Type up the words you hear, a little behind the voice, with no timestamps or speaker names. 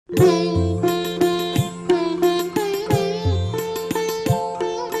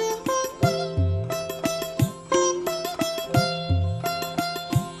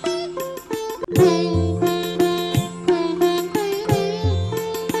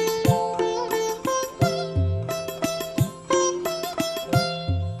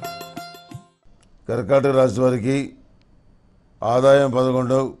కర్కాటక రాశి వారికి ఆదాయం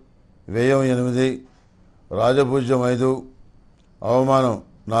 11, వ్యయం 8, రాజపూజ్యం 5, అవమానం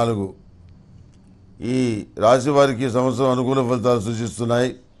 4. ఈ రాశి వారికి సంవత్సరం అనుకూల ఫలితాలు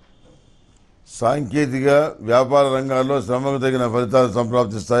సూచిస్తున్నాయి. సాంకేతిక వ్యాపార రంగాల్లో శ్రమకు తగిన ఫలితాలు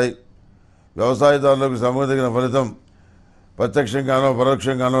సంప్రాప్తిస్తాయి. వ్యవసాయదారులకు శ్రమకు తగిన ఫలితం ప్రత్యక్షంగానో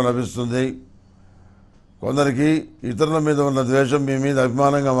పరోక్షంగానో లభిస్తుంది. కొందరికి ఇతరుల మీద ఉన్న ద్వేషం మీ మీద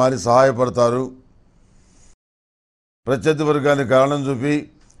అభిమానంగా మారి సహాయపడతారు. ప్రత్యర్థి వర్గాన్ని కారణం చూపి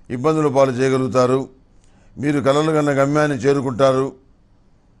ఇబ్బందులు పాలు చేయగలుగుతారు. మీరు కలలు కన్న గమ్యాన్ని చేరుకుంటారు.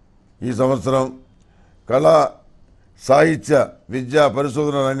 ఈ సంవత్సరం కళా, సాహిత్య, విద్యా,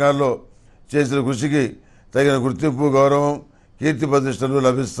 పరిశోధన రంగాల్లో చేసిన కృషికి తగిన గుర్తింపు, గౌరవం, కీర్తి ప్రతిష్టలు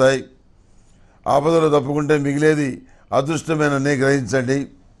లభిస్తాయి. ఆపదలు తప్పుకుంటే మిగిలేది అదృష్టమేనని గ్రహించండి.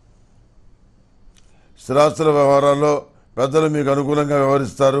 స్థిరాస్తుల వ్యవహారాల్లో పెద్దలు మీకు అనుకూలంగా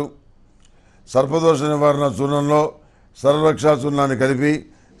వ్యవహరిస్తారు. సర్పదోష నివారణ చూర్ణంలో సర్వరక్షా చూర్ణాన్ని కలిపి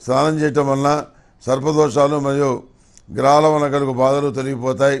స్నానం చేయటం వలన సర్పదోషాలు మరియు గ్రహాల వలన కలుగు బాధలు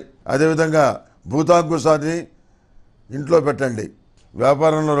తొలగిపోతాయి. అదేవిధంగా భూతాంకుశాన్ని ఇంట్లో పెట్టండి.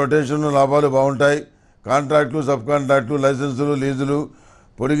 వ్యాపారంలో రొటేషన్, లాభాలు బాగుంటాయి. కాంట్రాక్టులు, సబ్ కాంట్రాక్టులు, లైసెన్సులు, లీజులు,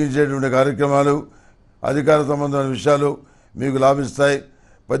 పొడిగించేటువంటి కార్యక్రమాలు, అధికార సంబంధమైన విషయాలు మీకు లాభిస్తాయి.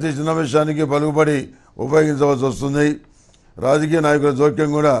 ప్రతి చిన్న విషయానికి పలుకుబడి ఉపయోగించవలసి వస్తుంది. రాజకీయ నాయకుల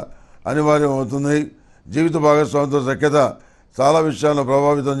జోక్యం కూడా అనివార్యం అవుతుంది. జీవిత భాగస్వామితో సఖ్యత చాలా విషయాలను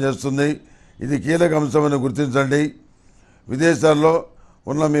ప్రభావితం చేస్తుంది. ఇది కీలక అంశమని గుర్తించండి. విదేశాల్లో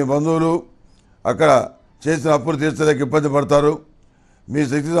ఉన్న మీ బంధువులు అక్కడ చేసిన అప్పులు తీర్చలేక ఇబ్బంది పడతారు. మీ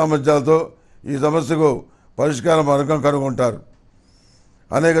శక్తి సామర్థ్యాలతో ఈ సమస్యకు పరిష్కార మార్గం కనుగొంటారు.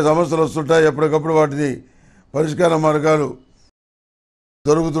 అనేక సమస్యలు వస్తుంటాయి. ఎప్పటికప్పుడు వాటిని పరిష్కార మార్గాలు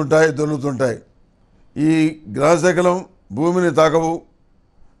దొరుకుతుంటాయి. ఈ గ్రహశకలం భూమిని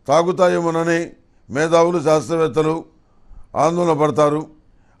తాకుతాయేమోనని మేధావులు, శాస్త్రవేత్తలు ఆందోళన పడతారు.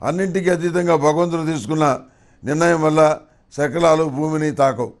 అన్నింటికీ అతీతంగా భగవంతుడు తీసుకున్న నిర్ణయం వల్ల శకలాలు భూమిని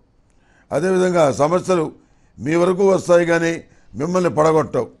తాకవు. అదేవిధంగా సమస్యలు మీ వరకు వస్తాయి కానీ మిమ్మల్ని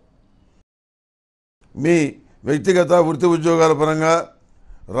పడగొట్టవు. మీ వ్యక్తిగత, వృత్తి, ఉద్యోగాల పరంగా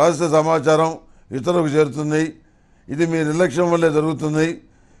రహస్య సమాచారం ఇతరులకు చేరుతుంది. ఇది మీ నిర్లక్ష్యం వల్లే జరుగుతుంది.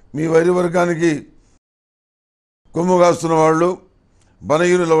 మీ వైరి వర్గానికి కొమ్ము కాస్తున్న వాళ్ళు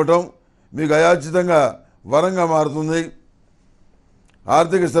బలహీనులు అవ్వటం మీకు అయాచితంగా వరంగా మారుతుంది.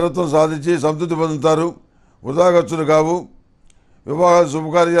 ఆర్థిక స్థిరత్వం సాధించి సంతృప్తి పొందుతారు. వృధా ఖర్చులు కావు. వివాహ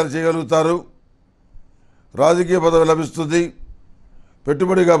శుభకార్యాలు చేయగలుగుతారు. రాజకీయ పదవి లభిస్తుంది.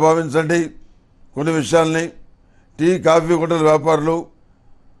 పెట్టుబడిగా భావించండి కొన్ని విషయాల్ని. టీ, కాఫీ హోటల్ వ్యాపారులు,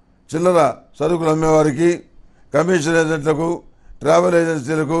 చిల్లర సరుకులు అమ్మేవారికి, కమిషన్ ఏజెంట్లకు, ట్రావెల్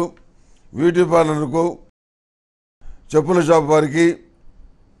ఏజెన్సీలకు, బ్యూటీ పార్లర్లకు, చెప్పుల షాప్ వారికి,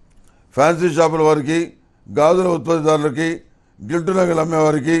 ఫ్యాన్సీ షాపుల వారికి, గాజుల ఉత్పత్తిదారులకి, గిల్టు నగలు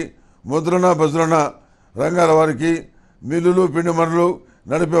అమ్మేవారికి, ముద్రణ రంగాల వారికి, మిల్లులు, పిండి మనులు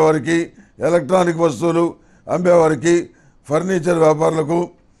నడిపేవారికి, ఎలక్ట్రానిక్ వస్తువులు అమ్మేవారికి, ఫర్నిచర్ వ్యాపారులకు,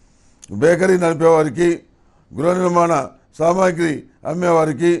 బేకరీ నడిపేవారికి, గృహ నిర్మాణ సామాగ్రి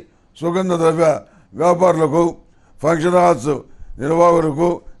అమ్మేవారికి, సుగంధ ద్రవ్య వ్యాపారులకు, ఫంక్షన్ హాల్స్ నిర్వాహకులకు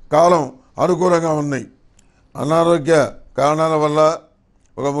కాలం అనుకూలంగా ఉన్నాయి. అనారోగ్య కారణాల వల్ల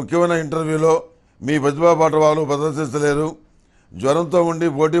ఒక ముఖ్యమైన ఇంటర్వ్యూలో మీ ప్రతిభా పాఠవాలు ప్రదర్శించలేరు. జ్వరంతో ఉండి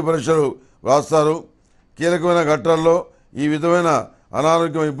పోటీ పరీక్షలు రాస్తారు. కీలకమైన ఘట్టాల్లో ఈ విధమైన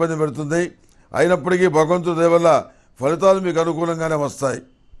అనారోగ్యం ఇబ్బంది పెడుతుంది. అయినప్పటికీ భగవంతుడి దయ వల్ల ఫలితాలు మీకు అనుకూలంగానే వస్తాయి.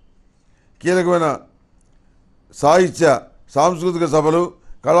 కీలకమైన సాహిత్య, సాంస్కృతిక సభలు,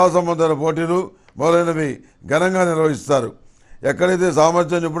 కళా సంబంధమైన పోటీలు మొదలైనవి ఘనంగా నిర్వహిస్తారు. ఎక్కడైతే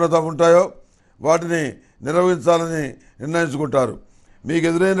సామర్థ్యం, నిపుణత ఉంటాయో వాటిని నిర్వహించాలని నిర్ణయించుకుంటారు. మీకు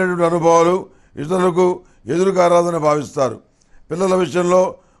ఎదురైనటువంటి అనుభవాలు ఇతరులకు ఎదురు కారాదని భావిస్తారు. పిల్లల విషయంలో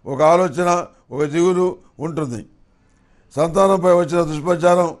ఒక ఆలోచన, ఒక దిగులు ఉంటుంది. సంతానంపై వచ్చిన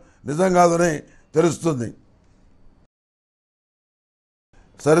దుష్ప్రచారం నిజం కాదని తెలుస్తుంది.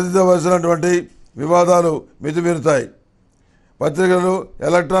 సరిదిద్దవలసినటువంటి వివాదాలు మితిమీరుతాయి. పత్రికలు,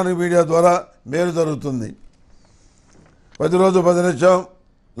 ఎలక్ట్రానిక్ మీడియా ద్వారా మేలు జరుగుతుంది. ప్రతిరోజు 10 నిమిషం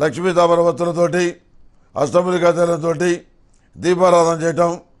లక్ష్మీ తామరవత్తులతోటి, అష్టములికా తైలంతోటి దీపారాధన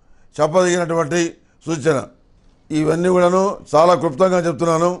చేయటం చెప్పదగినటువంటి సూచన. ఇవన్నీ కూడాను చాలా క్లుప్తంగా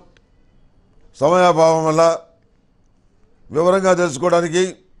చెప్తున్నాను. సమయాభావం వల్ల వివరంగా తెలుసుకోవడానికి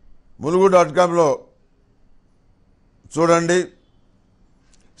mulugu.comలో చూడండి.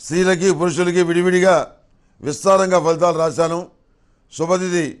 స్త్రీలకి పురుషులకి విడివిడిగా విస్తారంగా ఫలితాలు రాశాను.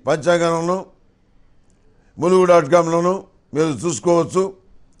 శుభతిథి పంచాంగంలోను mulugu.comలోను మీరు చూసుకోవచ్చు.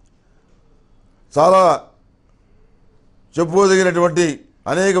 చాలా చెప్పుకోదగినటువంటి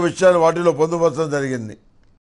అనేక విషయాలు వాటిలో పొందుపరచడం జరిగింది.